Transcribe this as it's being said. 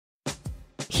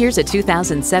Here's a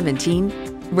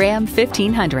 2017 Ram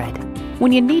 1500.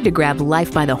 When you need to grab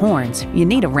life by the horns, you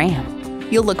need a Ram.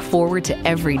 You'll look forward to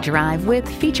every drive with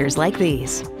features like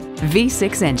these: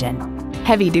 V6 engine,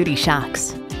 heavy-duty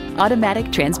shocks,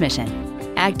 automatic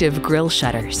transmission, active grille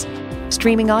shutters,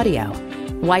 streaming audio,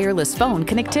 wireless phone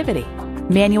connectivity,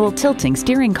 manual tilting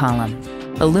steering column,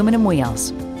 aluminum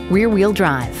wheels, rear-wheel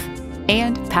drive,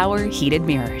 and power heated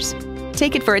mirrors.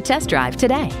 Take it for a test drive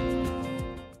today.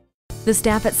 The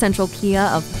staff at Central Kia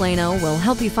of Plano will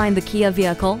help you find the Kia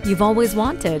vehicle you've always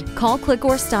wanted. Call, click,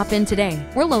 or stop in today.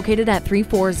 We're located at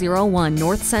 3401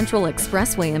 North Central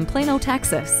Expressway in Plano,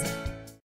 Texas.